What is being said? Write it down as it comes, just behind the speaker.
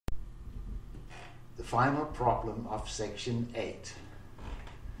final problem of section 8.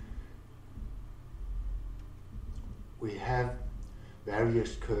 We have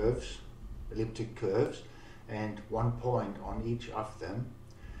various curves, elliptic curves, and one point on each of them,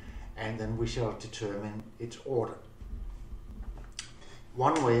 and then we shall determine its order.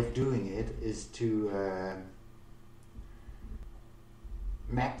 One way of doing it is to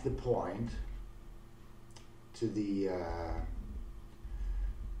map the point to the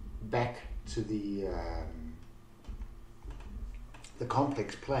back to the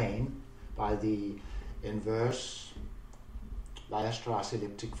complex plane by the inverse Weierstrass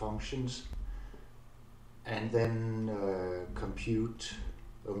elliptic functions, and then compute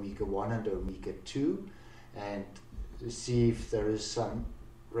omega 1 and omega 2 and see if there is some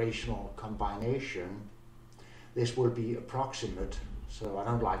rational combination. This will be approximate, so I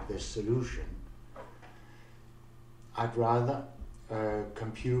don't like this solution. I'd rather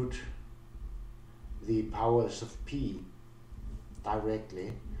compute the powers of p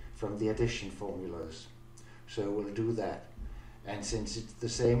directly from the addition formulas. So we'll do that. And since it's the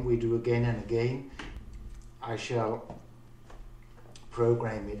same we do again and again, I shall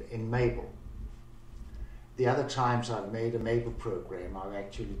program it in Maple. The other times I've made a Maple program, I've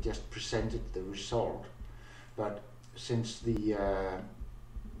actually just presented the result. But since the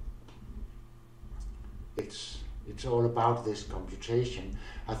it's all about this computation,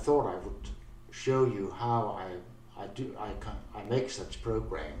 I thought I would show you how I make such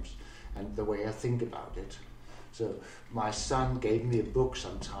programs and the way I think about it. So my son gave me a book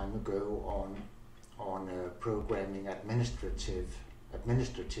some time ago on programming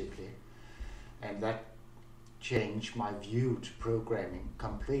administratively, and that changed my view to programming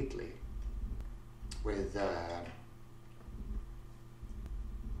completely, with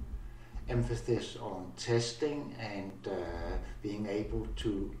emphasis on testing and being able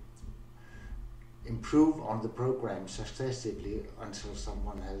to improve on the program successively until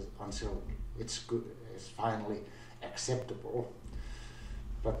it's good, it's finally acceptable.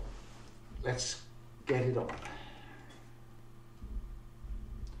 But let's get it on.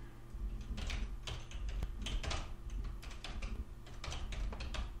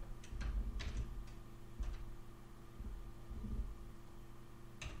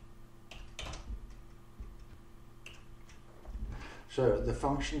 So the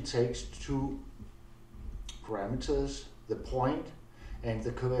function takes two parameters, the point and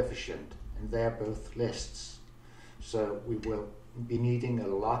the coefficient, and they're both lists. So we will be needing a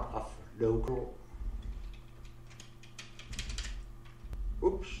lot of local.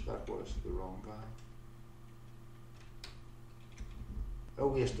 Oops, that was the wrong guy. Oh,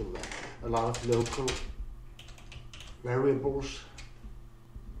 we are still there. A lot of local variables.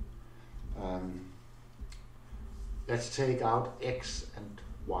 Let's take out x and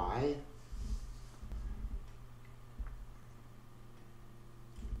y.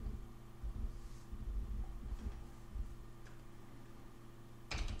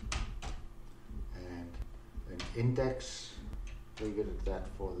 And an index, leave it at that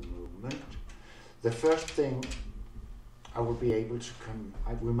for the moment. The first thing I will be able to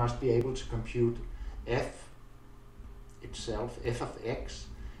we must be able to compute f itself, f of x,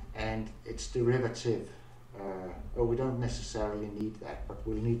 and its derivative. We don't necessarily need that, but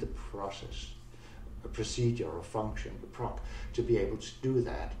we'll need the process, a procedure or function, the proc, to be able to do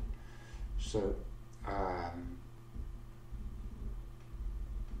that. So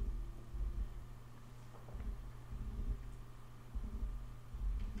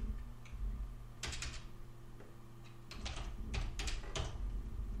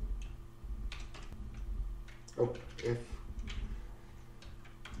if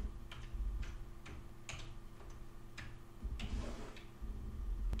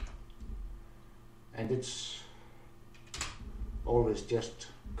and it's always just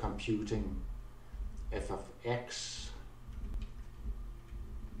computing f of x,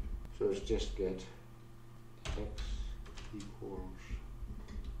 so let's just get x equals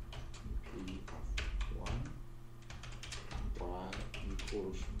p of 1, y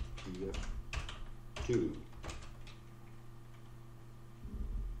equals p of 2.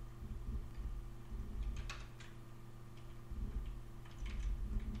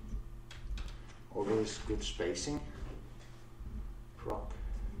 Always good spacing, proc.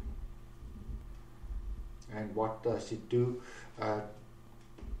 And what does it do?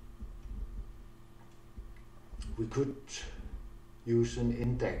 We could use an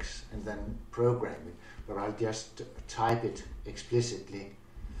index and then program it, but I'll just type it explicitly.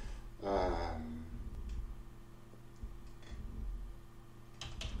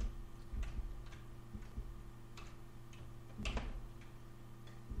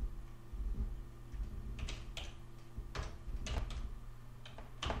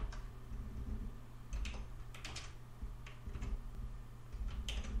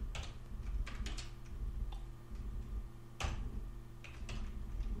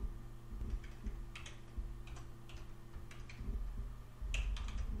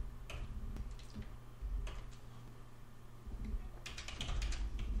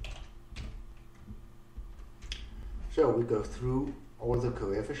 So we go through all the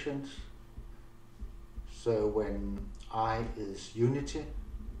coefficients. So when I is unity,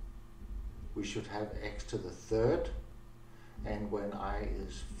 we should have x to the third, and when I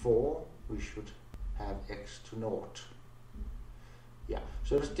is 4, we should have x to naught. Yeah,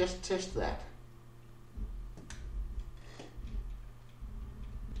 so let's just test that.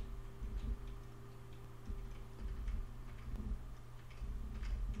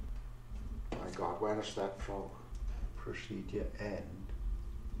 My God, where does that procedure end?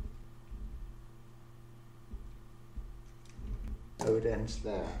 Oh, it ends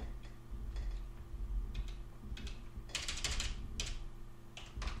there.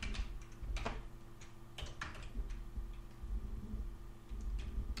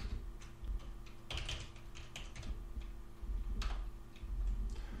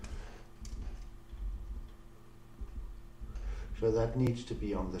 So that needs to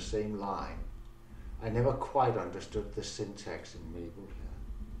be on the same line. I never quite understood the syntax in Maple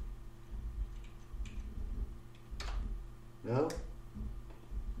here. No?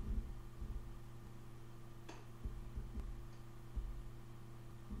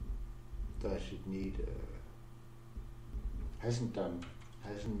 Does it need hasn't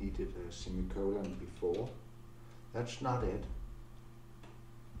needed a semicolon before? That's not it.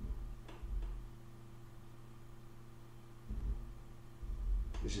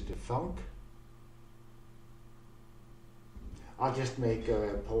 Is it a func? I'll just make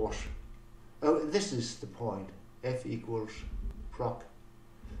a pause. Oh, this is the point. F equals proc.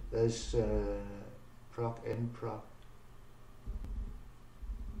 There's proc n proc.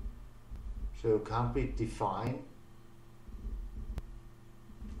 So can't we define?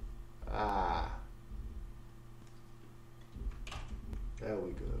 There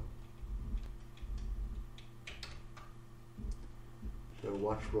we go. So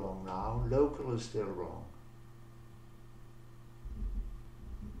what's wrong now? Local is still wrong.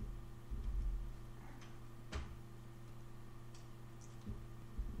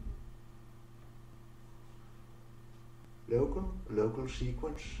 Local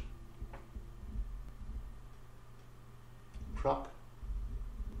sequence. Proc.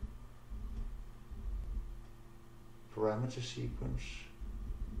 Parameter sequence.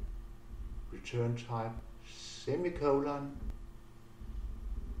 Return type. Semicolon.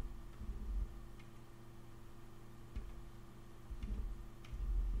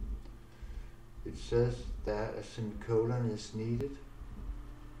 It says that a semicolon is needed,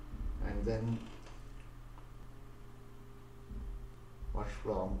 and then what's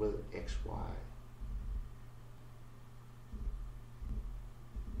wrong with XY?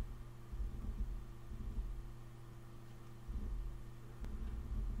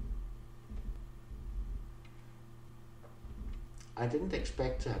 I didn't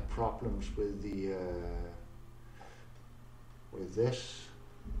expect to have problems with the with this.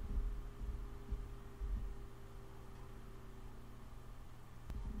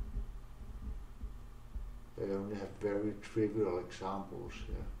 They only have very trivial examples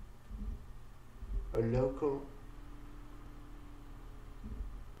here. A local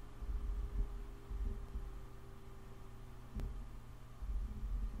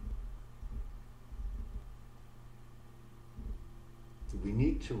do we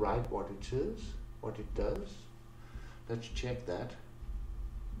need to write what it is, what it does? Let's check that.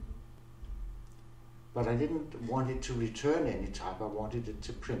 But I didn't want it to return any type, I wanted it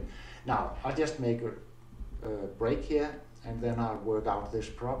to print. Now, I'll just make a break here, and then I'll work out this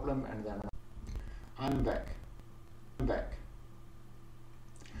problem, and then I'm back.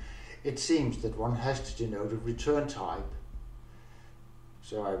 It seems that one has to denote a return type,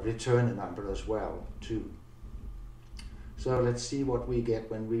 so I return a number as well, too. So let's see what we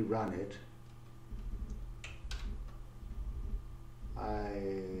get when we run it.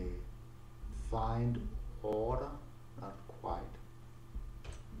 I find order, not quite.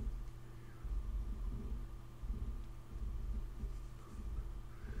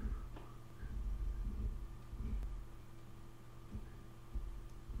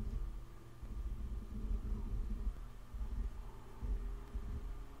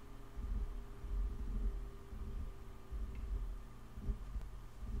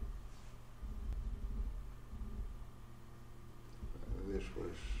 This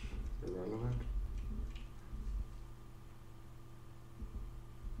was irrelevant.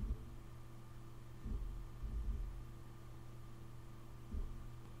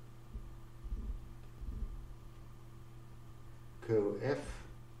 Co-F.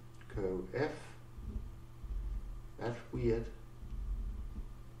 That's weird.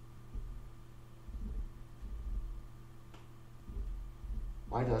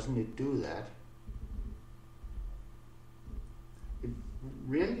 Why doesn't it do that?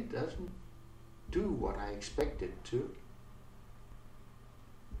 really doesn't do what I expect it to.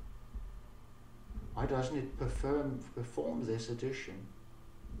 Why doesn't it perform this addition?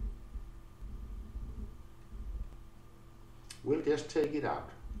 We'll just take it out.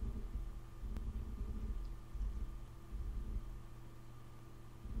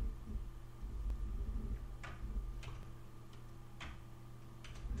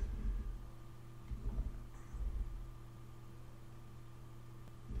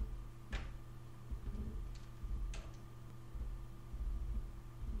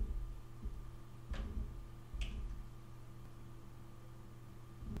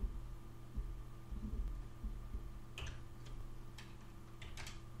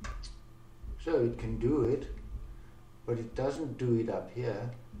 So it can do it, but it doesn't do it up here.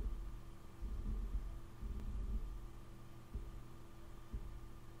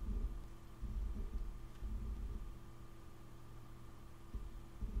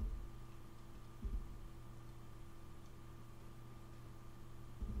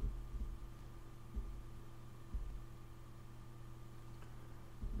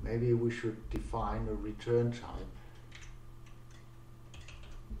 Maybe we should define a return type.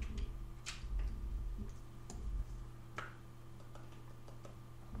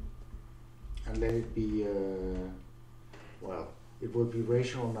 And let it be, well, it will be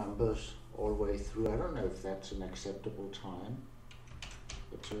rational numbers all the way through. I don't know if that's an acceptable time.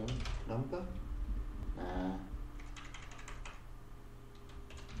 Return number.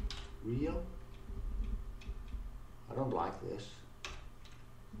 Real. I don't like this.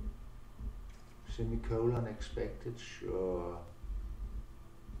 Semicolon expected, sure.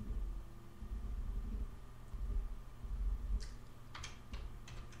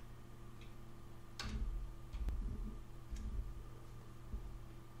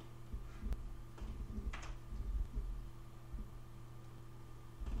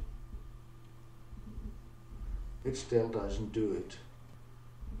 It still doesn't do it.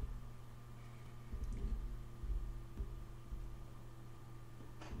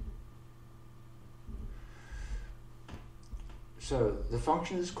 So the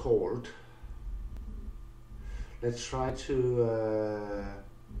function is called. Let's try to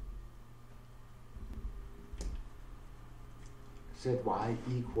set y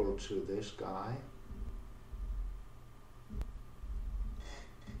equal to this guy.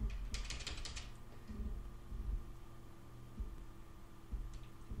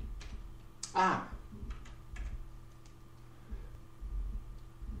 Ah,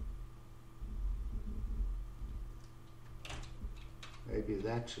 maybe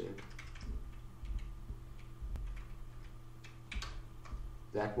that's it.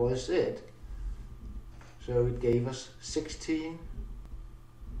 That was it. So it gave us 16.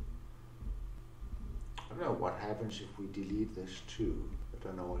 I don't know what happens if we delete this 2. That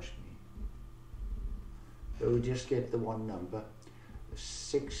annoys me. So we just get the one number.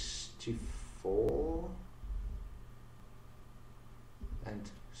 64 and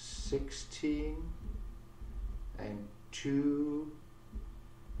 16 and 2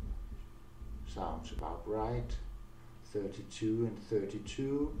 sounds about right. 32 and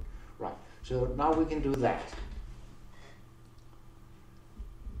 32. Right, so now we can do that.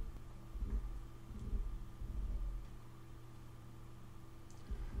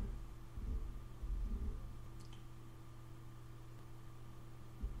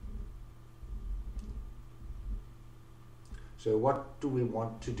 So what do we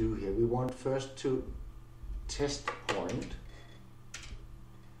want to do here? We want first to test point.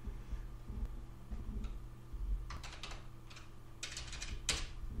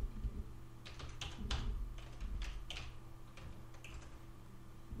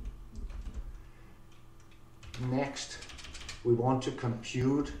 Next, we want to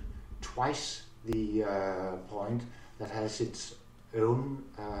compute twice the point that has its own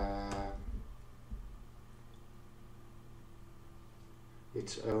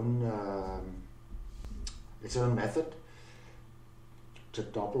method to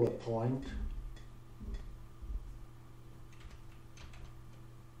double a point.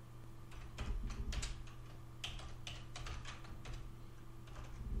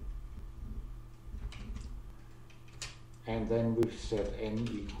 And then we set n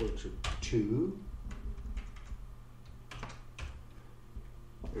equal to 2.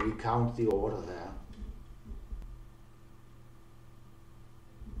 We count the order there.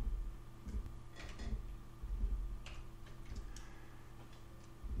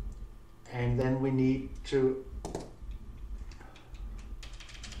 And then we need to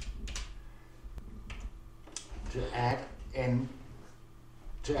add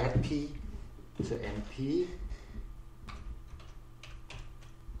p to np.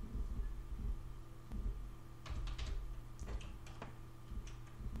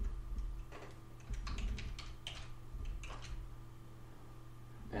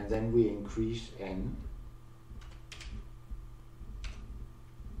 then we increase n.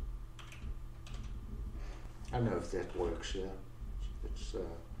 I don't know if that works here. It's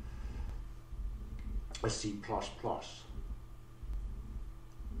a C++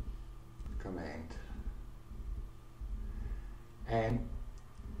 command. And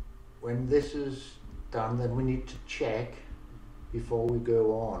when this is done, then we need to check, before we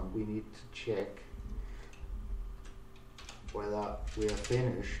go on, we need to check whether we are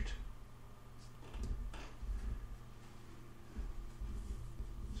finished.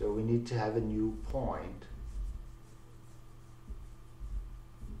 So we need to have a new point.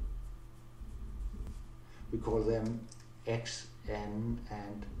 We call them xn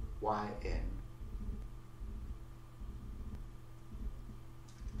and yn.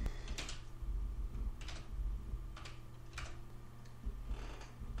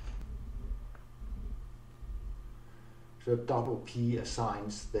 So double P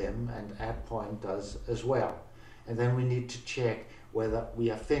assigns them, and add point does as well. And then we need to check whether we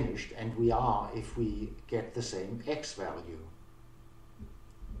are finished, and we are if we get the same x value.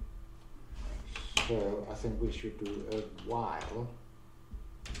 So I think we should do a while,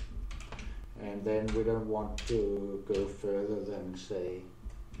 and then we don't want to go further than, say,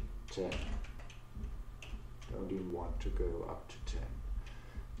 10. Don't even want to go up to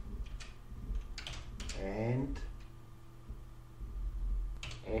 10. And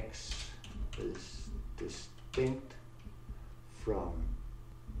x is distinct from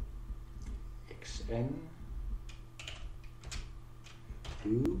xn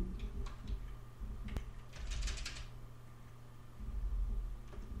do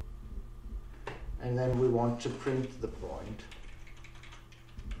and then we want to print the point.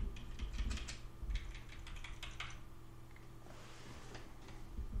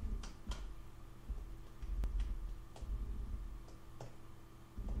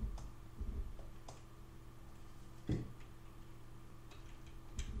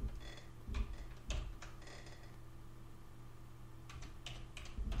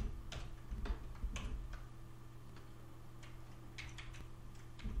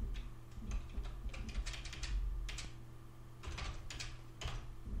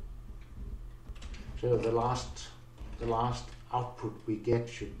 So the last output we get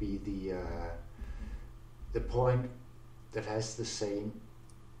should be the point that has the same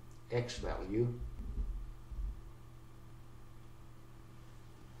x value.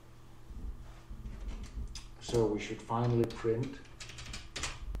 So we should finally print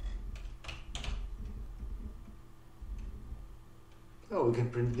we can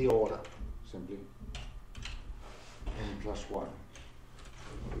print the order simply n+1. There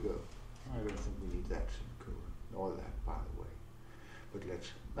we go. I don't think we need that semicolon, nor that, by the way. But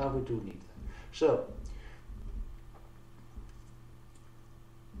now we do need that. So,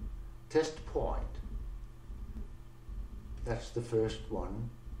 test point, that's the first one.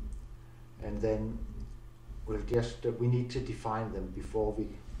 And then we'll just, we need to define them before we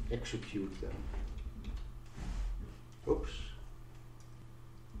execute them. Oops.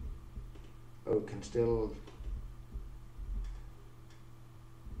 Oh, we can still,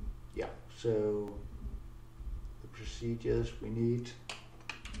 yeah, so the procedures we need.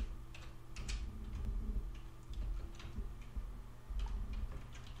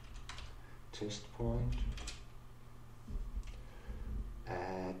 Test point,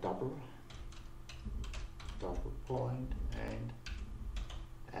 double point, and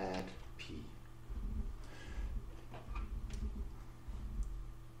add P.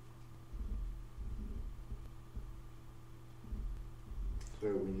 So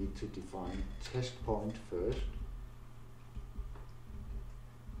we need to define test point first.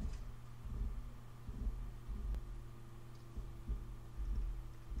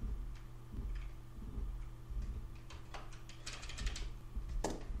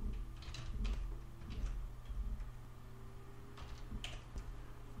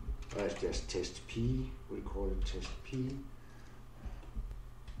 That's just test P, we'll call it test P.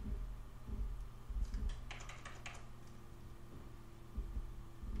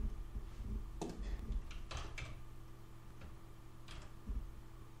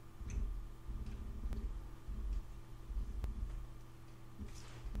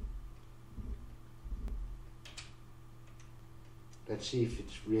 Let's see if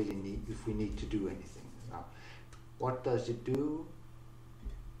it's really if we need to do anything. Now, what does it do?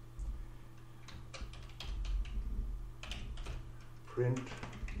 Print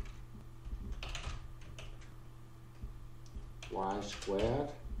y squared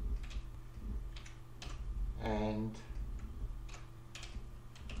and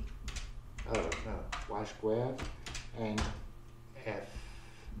y squared and f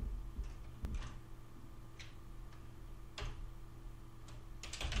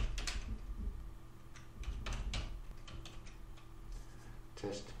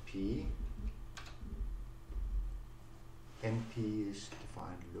test P. NP is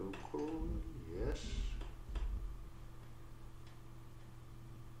defined local, yes.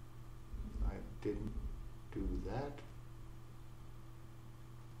 I didn't do that.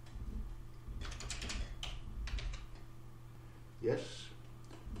 Yes,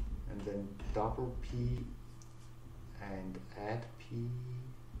 and then double P and add P.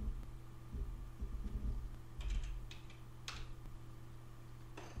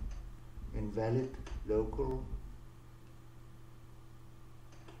 Invalid local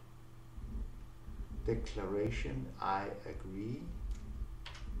declaration, I agree.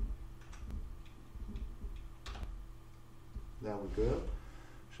 There we go.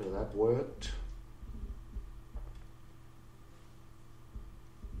 So that worked.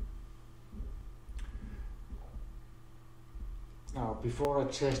 Now, before I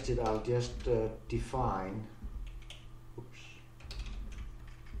test it, I'll just define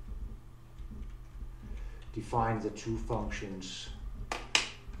the two functions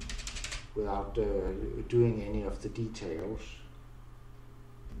without doing any of the details.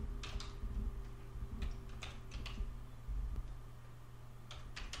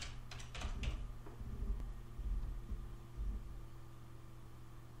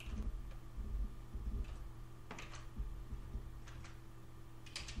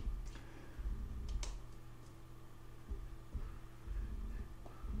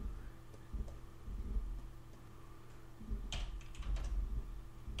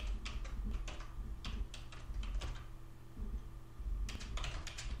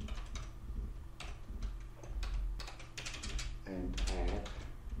 And add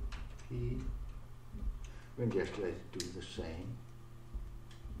P. We'll just let it do the same.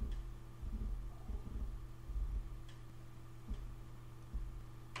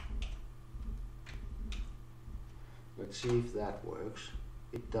 Let's see if that works.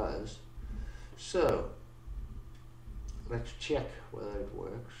 It does. So let's check whether it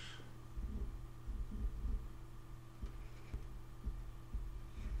works.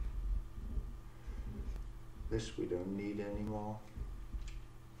 This we don't need anymore.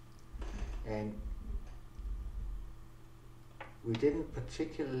 And we didn't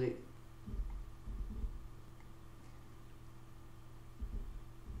particularly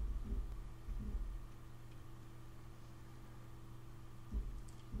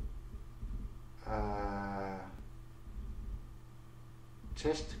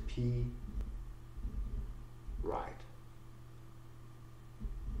test P right.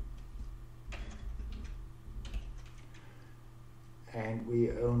 And we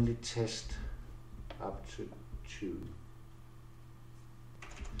only test up to 2.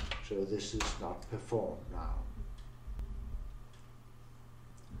 So this is not performed now.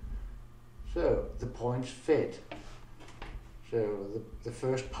 So the points fit. So the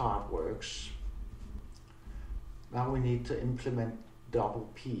first part works. Now we need to implement double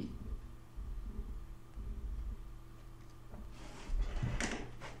P.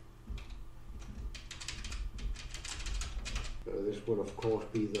 So this will of course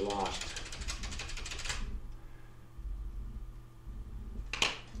be the last.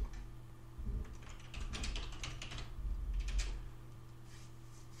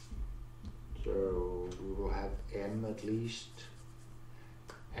 So we will have M at least.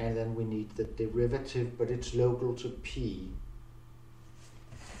 And then we need the derivative, but it's local to P.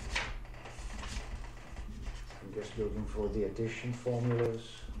 I'm just looking for the addition formulas.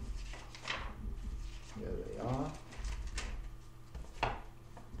 There they are.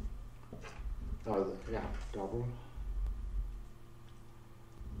 Oh, yeah, double.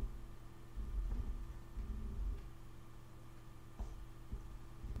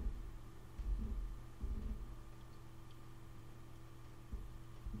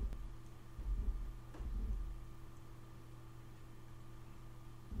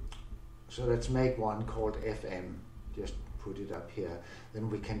 So let's make one called FM. Just put it up here. Then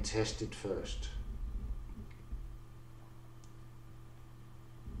we can test it first.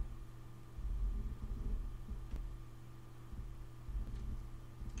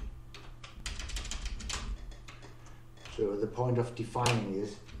 So the point of defining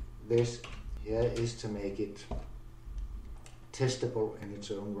this here is to make it testable in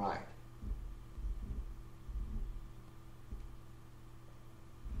its own right.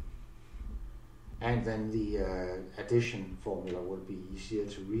 And then the addition formula will be easier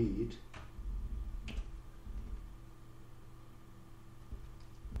to read.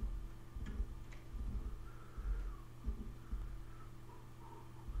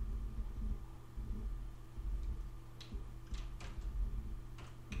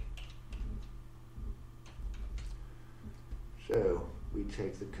 So we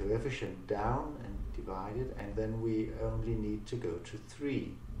take the coefficient down and divide it, and then we only need to go to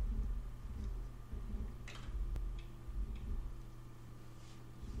 3.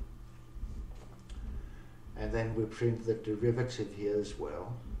 And then we print the derivative here as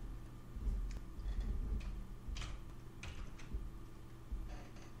well.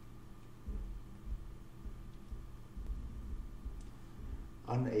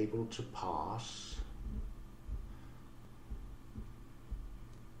 Unable to pass.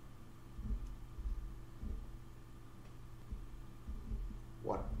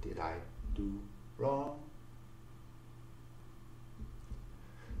 What did I do wrong?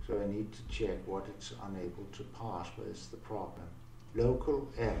 So I need to check what it's unable to pass. Where's the problem? Local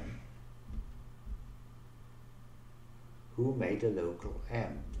M. Who made a local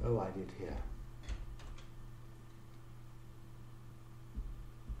M? Oh, I did here.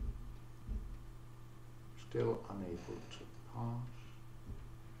 Still unable to pass.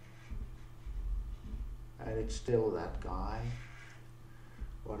 And it's still that guy.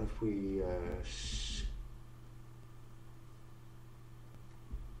 What if we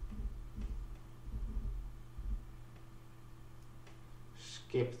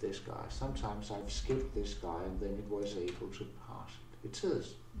skip this guy? Sometimes I've skipped this guy and then it was able to pass it. It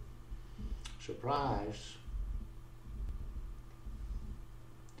is. Surprise.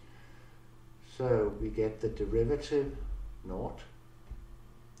 So we get the derivative, 0,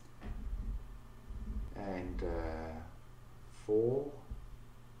 and 4,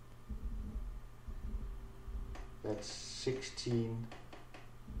 that's 16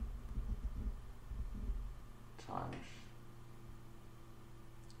 times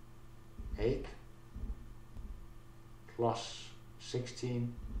 8 plus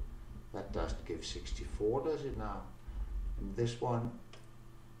 16, that doesn't give 64, does it now? And this one,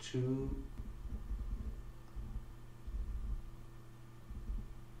 2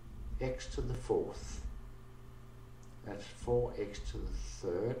 x to the 4th, that's 4x to the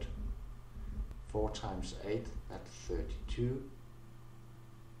 3rd, 4 times 8, that's 32.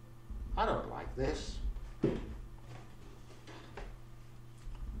 I don't like this. And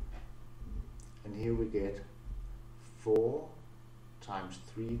here we get 4 times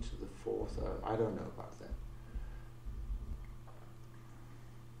 3 to the 4th, I don't know about that.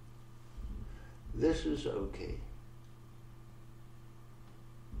 This is okay.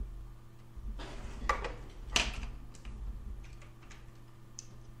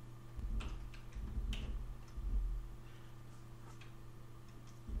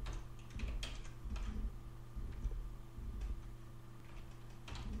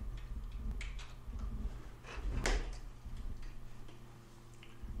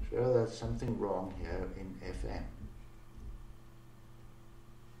 So there's something wrong here in Fm.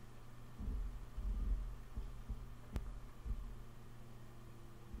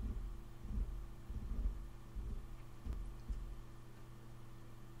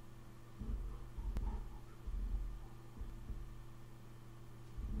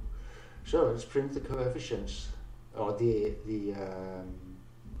 So let's print the coefficients, or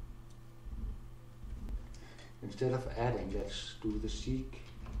instead of adding, let's do the seq.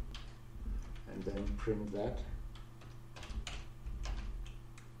 And then print that.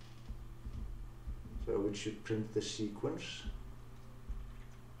 So it should print the sequence.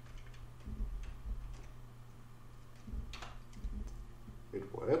 It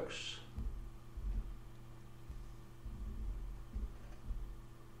works.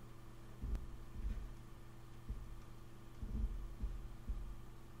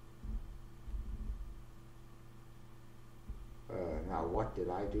 Now what did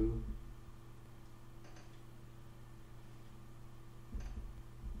I do?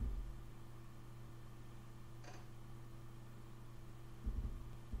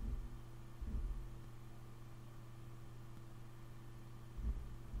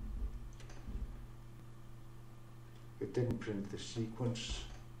 It didn't print the sequence.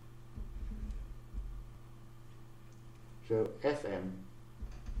 So Fm,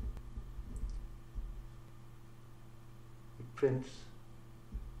 it prints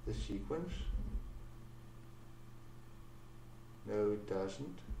the sequence. No, it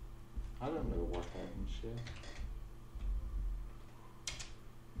doesn't. I don't know what happens here.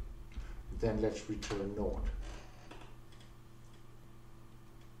 Then let's return 0.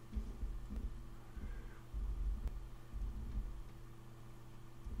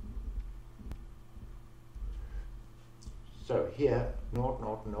 So here, 0,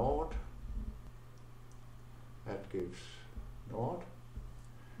 0, 0, that gives 0,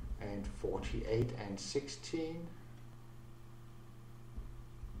 and 48 and 16.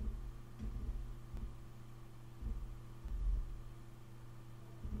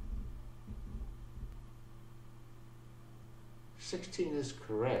 16 is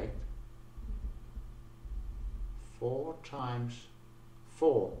correct. 4 times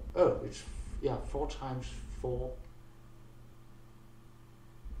 4. Oh, it's, yeah, 4 times 4.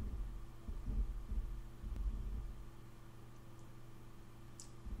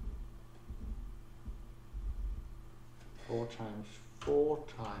 Four times 4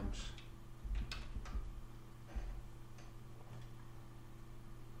 times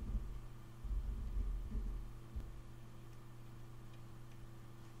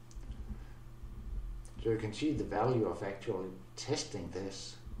so you can see the value of actually testing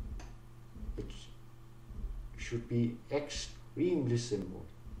this. It should be extremely simple.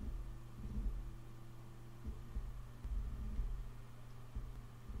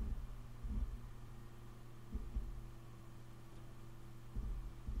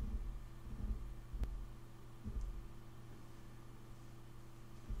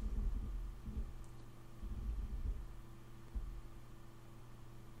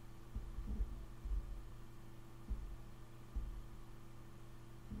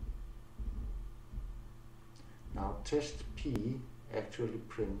 Now test P actually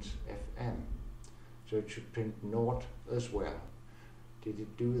prints Fn, so it should print naught as well. Did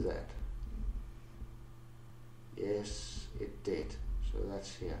it do that? Yes, it did. So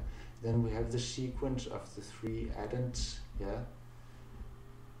that's here. Then we have the sequence of the 3 addends here.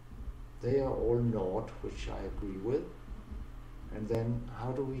 They are all naught, which I agree with. And then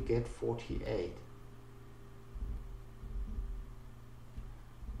how do we get 48?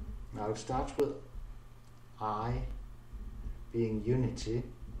 Now it starts with I being unity.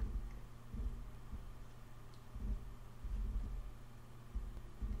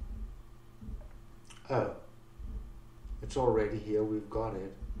 Oh, it's already here, we've got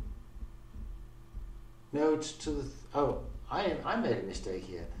it. No, it's to the, oh, I made a mistake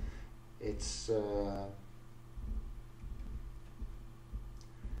here. It's,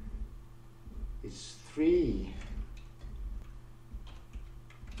 it's 3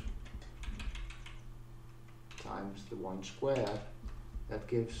 times the 1 squared, that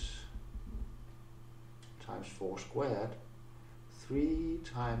gives times 4 squared, 3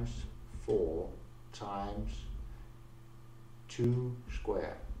 times 4 times 2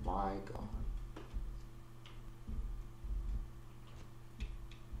 squared. My God.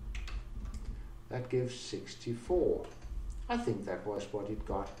 That gives 64. I think that was what it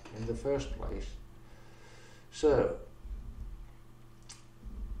got in the first place. So,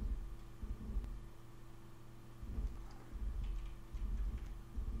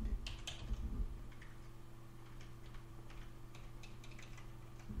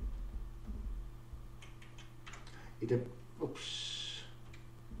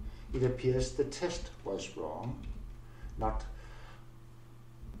 it appears the test was wrong, not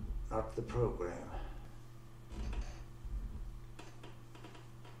the program.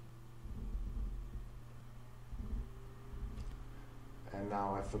 And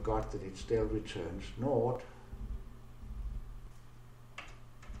now I forgot that it still returns naught.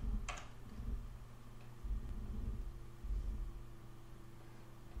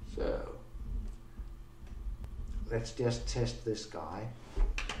 So let's just test this guy.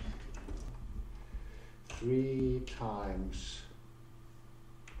 3 times,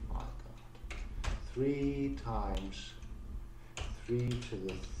 my God, 3 times 3 to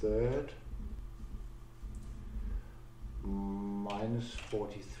the 3rd minus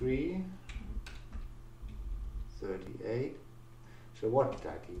 43, 38. So what did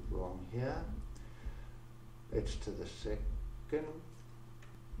I do wrong here? It's to the 2nd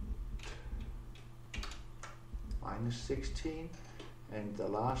minus 16, and the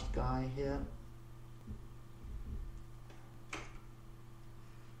last guy here,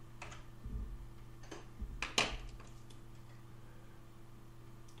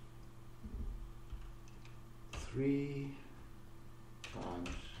 three times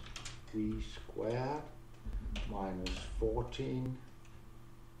 3 squared minus 14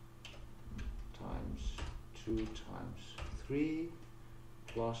 times 2 times 3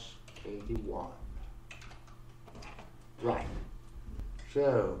 plus 81. Right,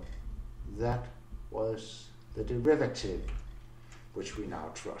 so that was the derivative, which we now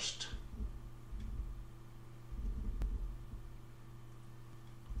trust.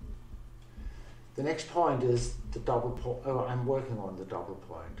 The next point is the double point. Oh, I'm working on the double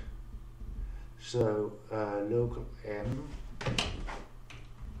point. So local m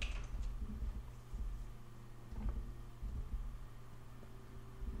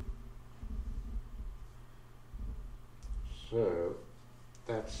so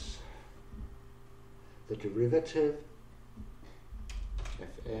that's the derivative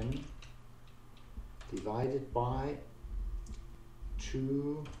Fn divided by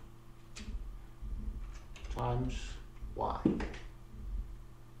 2 times y.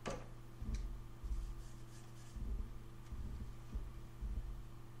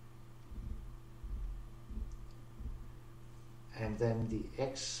 And then the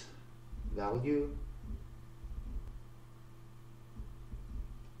x value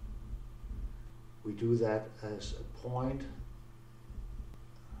we do that as a point.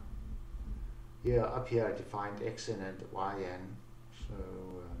 Here, up here I defined xn and yn, so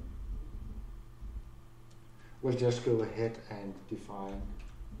we'll just go ahead and define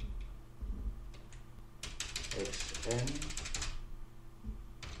xn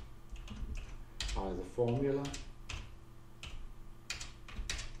by the formula.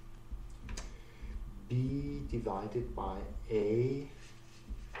 B divided by A.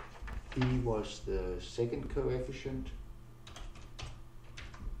 B was the second coefficient.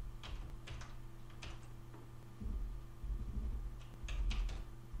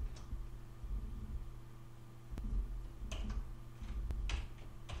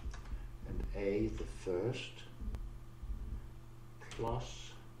 And A the first.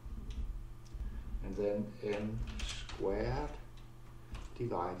 Plus. And then n squared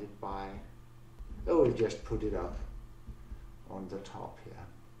divided by, oh, we'll just put it up on the top here,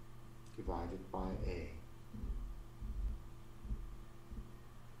 divided by A.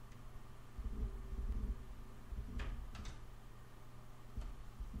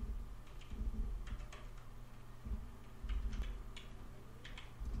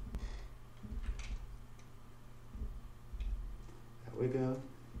 There we go.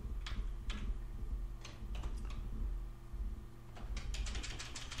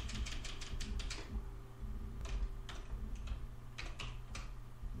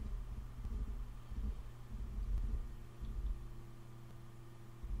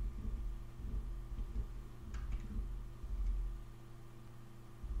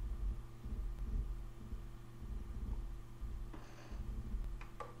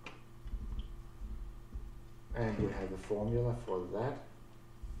 And we have a formula for that.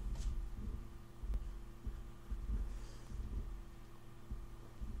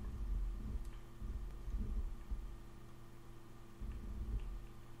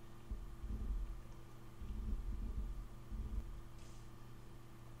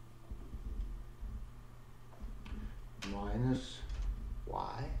 Minus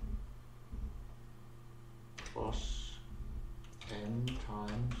y plus n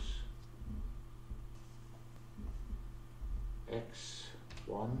times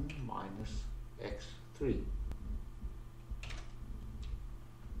x1 minus x3.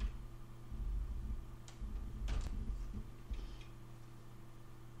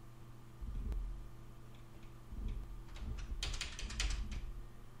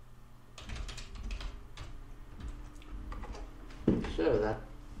 So that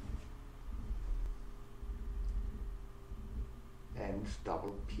ends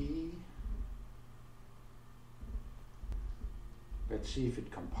double P. Let's see if it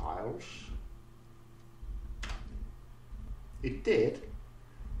compiles. It did.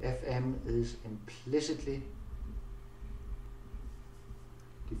 Fm is implicitly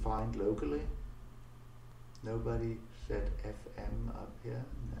defined locally. Nobody said Fm up here.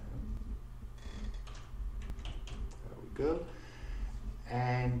 No. There we go.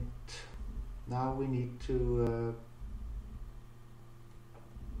 And now we need to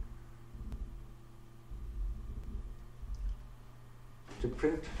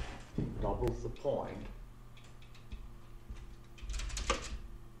print double the point.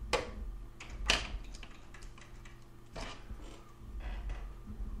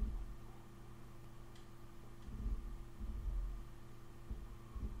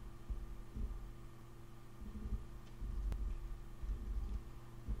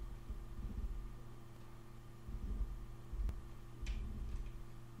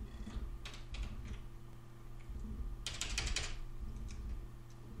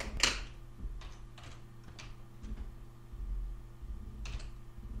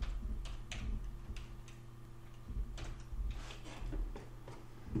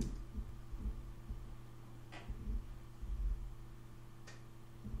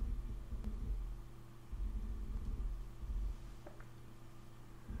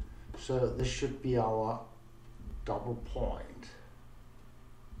 So this should be our double point.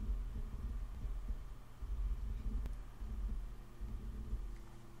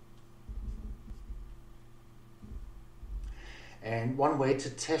 And one way to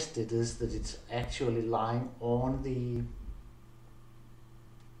test it is that it's actually lying on the,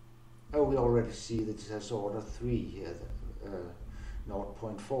 oh, we already see that it has order 3 here,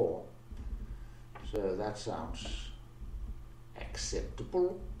 0.4. So that sounds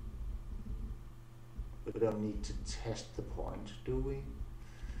acceptable. We don't need to test the point, do we?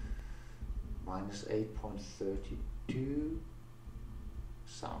 Minus 8.32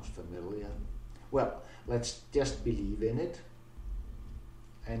 sounds familiar. Well, let's just believe in it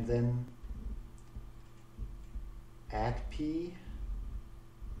and then add p.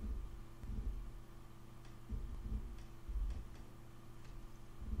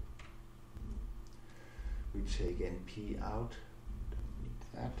 We take np out, don't need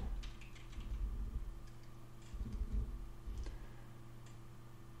that.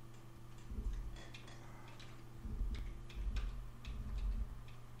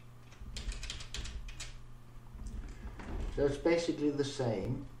 So it's basically the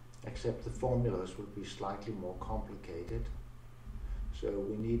same, except the formulas will be slightly more complicated. So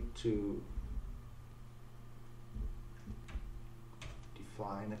we need to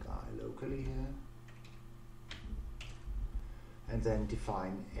define a guy locally here, and then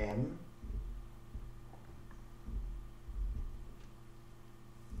define m,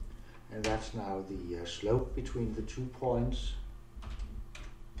 and that's now the slope between the 2 points.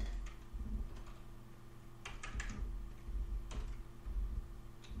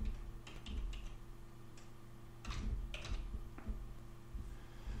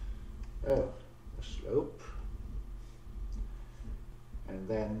 The slope, and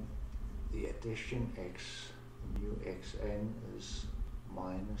then the addition x mu xn is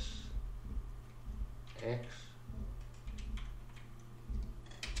minus x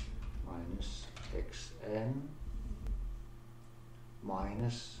minus xn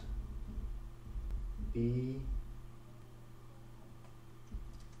minus b.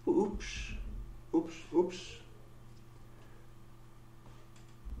 Oops.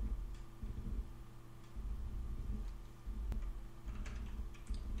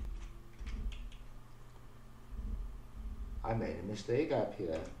 I made a mistake up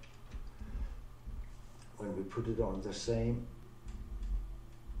here when we put it on the same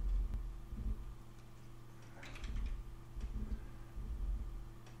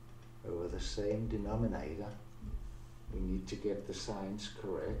over the same denominator. We need to get the signs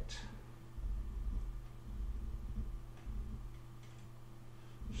correct.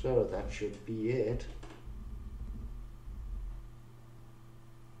 So that should be it.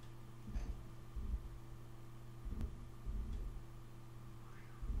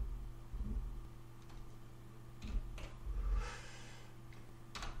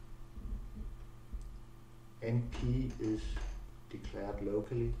 NP is declared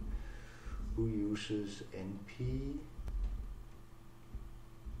locally. Who uses NP?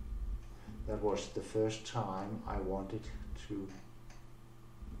 That was the first time I wanted to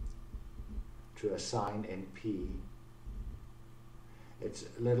assign NP. It's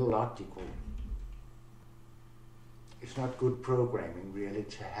a little logical. It's not good programming really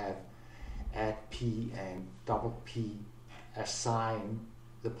to have add P and double P assign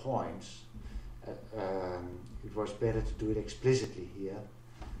the points. It was better to do it explicitly here,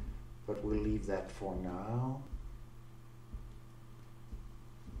 but we'll leave that for now.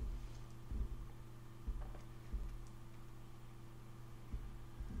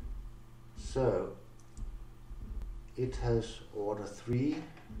 So it has order 3,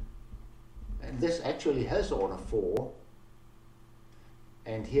 and this actually has order 4,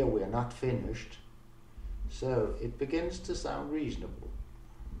 and here we are not finished, so it begins to sound reasonable.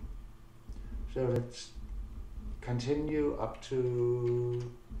 So let's continue up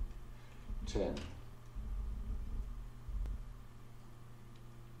to 10.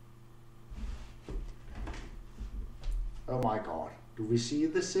 Oh my God, do we see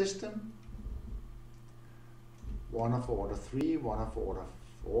the system? One of order 3, one of order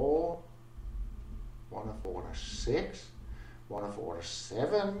 4, one of order 6, one of order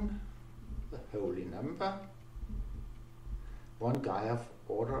 7, the holy number, one guy of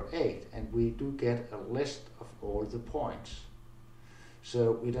order 8, and we do get a list of all the points.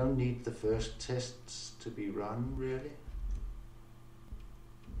 So we don't need the first tests to be run really.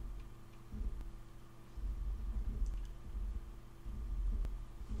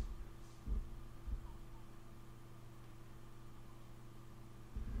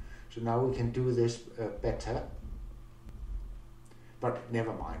 So now we can do this better, but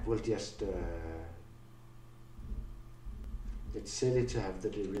never mind, we'll just, it's silly to have the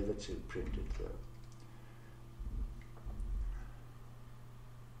derivative printed though.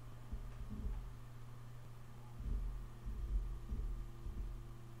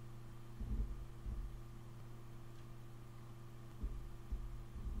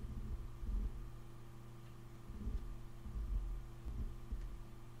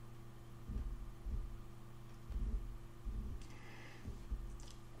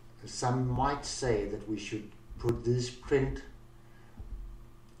 some might say that we should put these print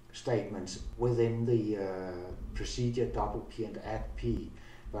statements within the procedure double P and add P,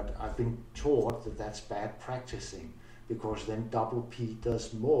 but I've been taught that that's bad practicing, because then double P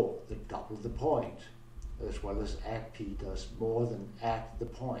does more than double the point, as well as add P does more than add the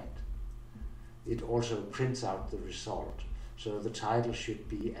point. It also prints out the result. So the title should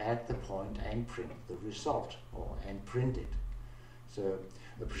be add the point and print the result, or and print it. So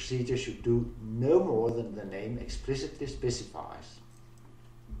a procedure should do no more than the name explicitly specifies.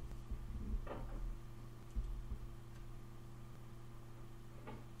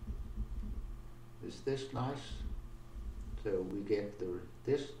 Is this nice? So we get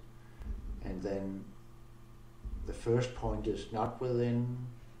this, and then the first point is not within,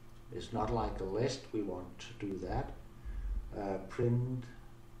 it's not like a list, we want to do that. Print,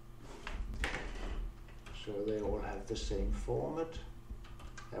 so they all have the same format.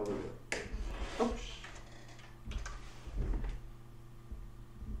 There we go. Oops.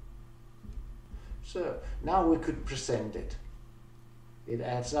 So now we could present it. It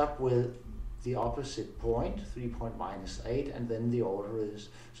adds up with the opposite point, 3 point minus 8, and then the order is,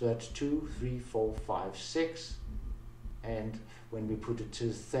 so that's 2, 3, 4, 5, 6, and when we put it to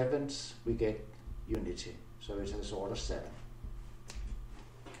the sevenths, we get unity. So it has order 7.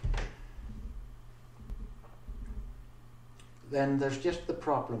 Then there's just the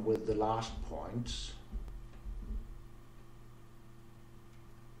problem with the last points.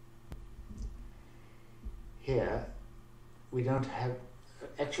 Here, we don't have,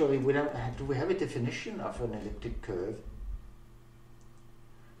 actually we don't have, do we have a definition of an elliptic curve?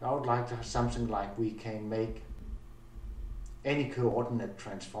 I would like to have something like we can make any coordinate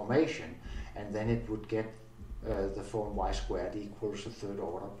transformation, and then it would get the form y squared equals a third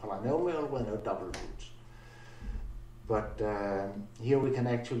order polynomial with no double roots. But here we can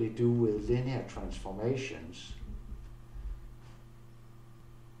actually do with linear transformations.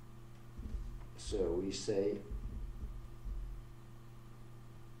 So we say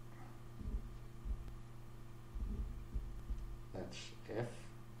that's f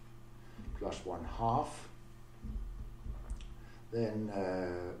plus 1/2, then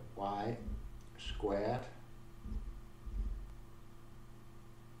y squared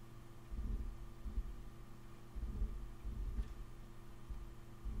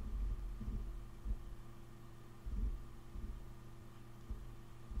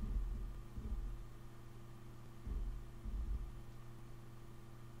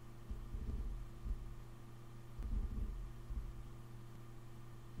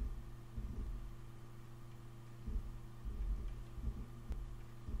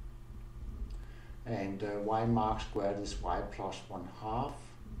and y mark squared is y plus 1/2.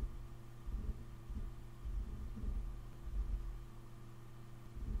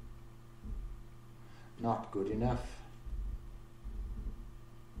 Not good enough.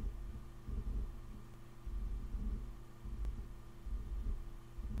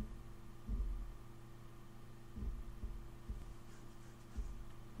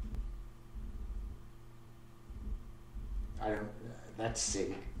 That's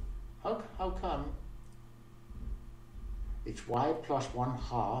silly. How come? It's y plus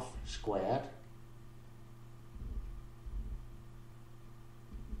 1/2 squared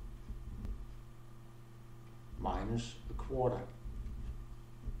minus a quarter.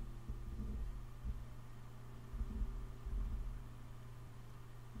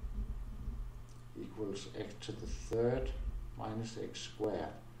 Equals x to the third minus x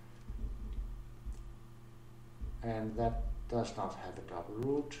squared. And that does not have a double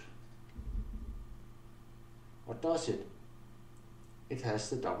root. Or does it? It has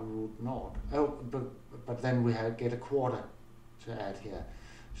the double root 0. Oh, but then we get a quarter to add here.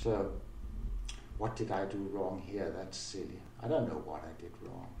 So what did I do wrong here? That's silly. I don't know what I did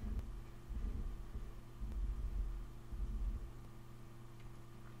wrong.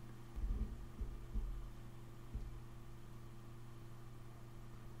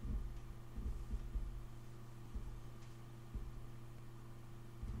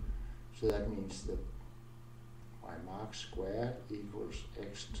 So that means that y mark squared equals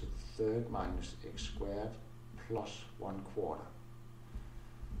x to the third minus x squared plus 1/4.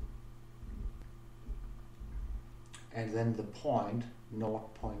 And then the point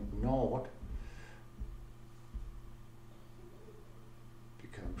 0.0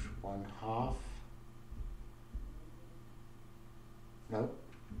 becomes 1/2. No.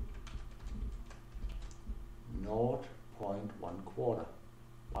 0.1/4.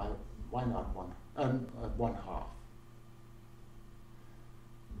 Why not 1/2?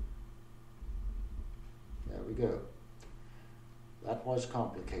 There we go. that was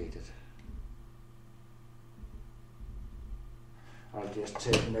complicated. I'll just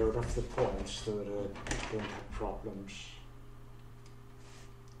take note of the points so that I don't have problems.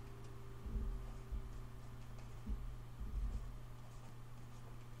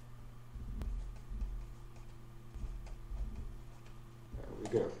 There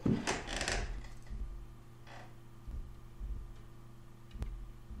we go.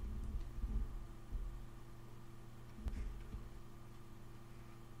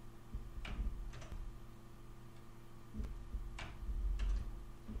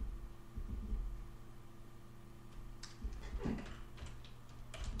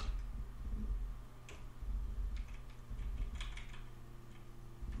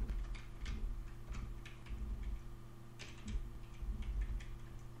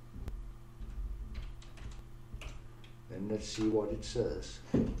 And let's see what it says.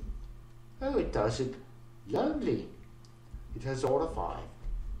 Oh, it does it. Lovely. It has order 5.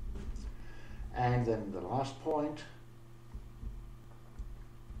 And then the last point.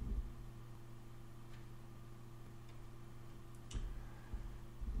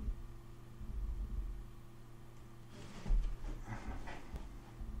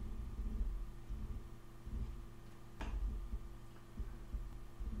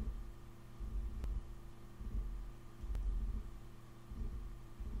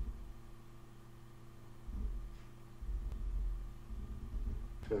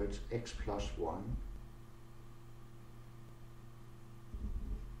 So it's x plus 1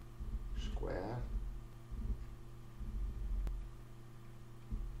 squared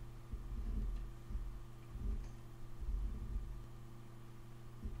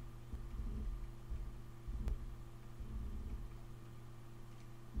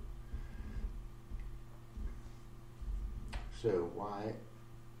so y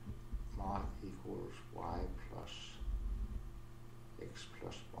mark equals y plus x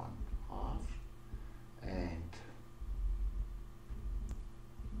plus 1 half and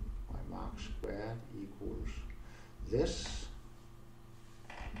y mark squared equals this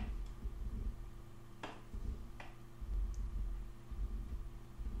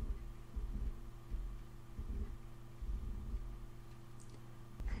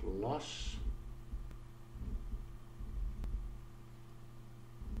plus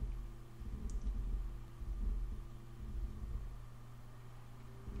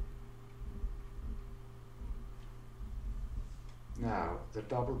now the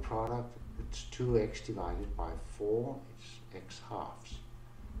double product, it's 2x divided by 4, it's x halves.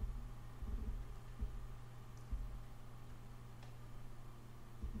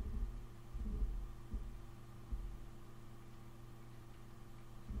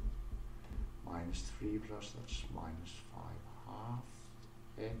 Minus 3 plus, that's minus 5 half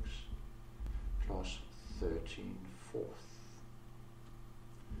x plus 13 fourth.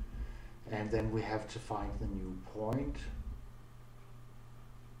 And then we have to find the new point.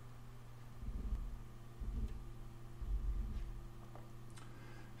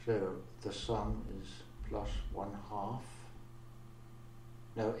 So the sum is plus 1 half.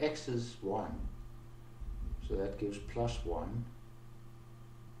 Now x is 1, so that gives plus 1.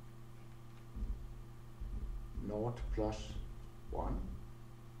 Naught plus 1,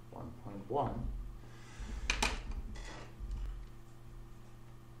 1.1.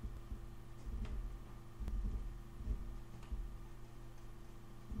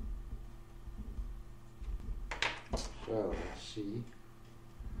 So let's see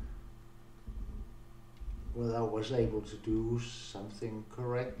whether I was able to do something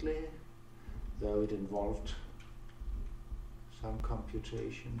correctly, though it involved some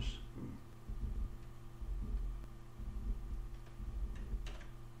computations.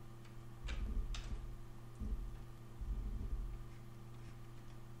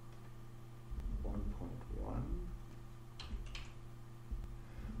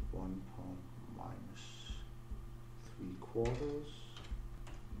 1 minus 3/4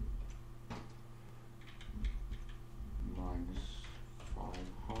 minus 5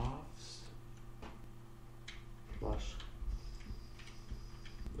 halves plus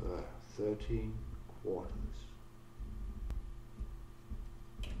 13 quarters.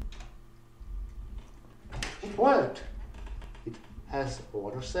 It worked. It has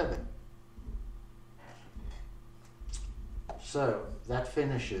order 7. So that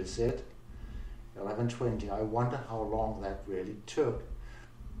finishes it. 11:20. I wonder how long that really took.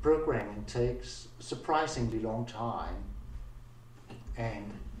 Programming takes a surprisingly long time,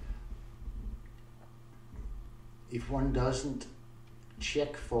 and if one doesn't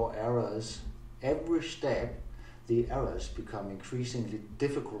check for errors every step, the errors become increasingly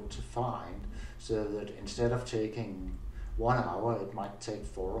difficult to find, so that instead of taking 1 hour, it might take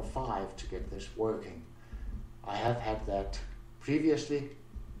 4 or 5 to get this working. I have had that previously,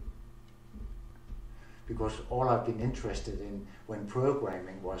 because all I've been interested in when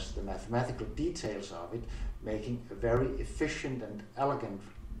programming was the mathematical details of it, making a very efficient and elegant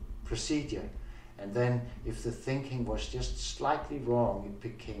procedure. And then if the thinking was just slightly wrong, it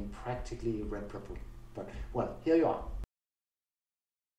became practically irreparable. But, well, here you are.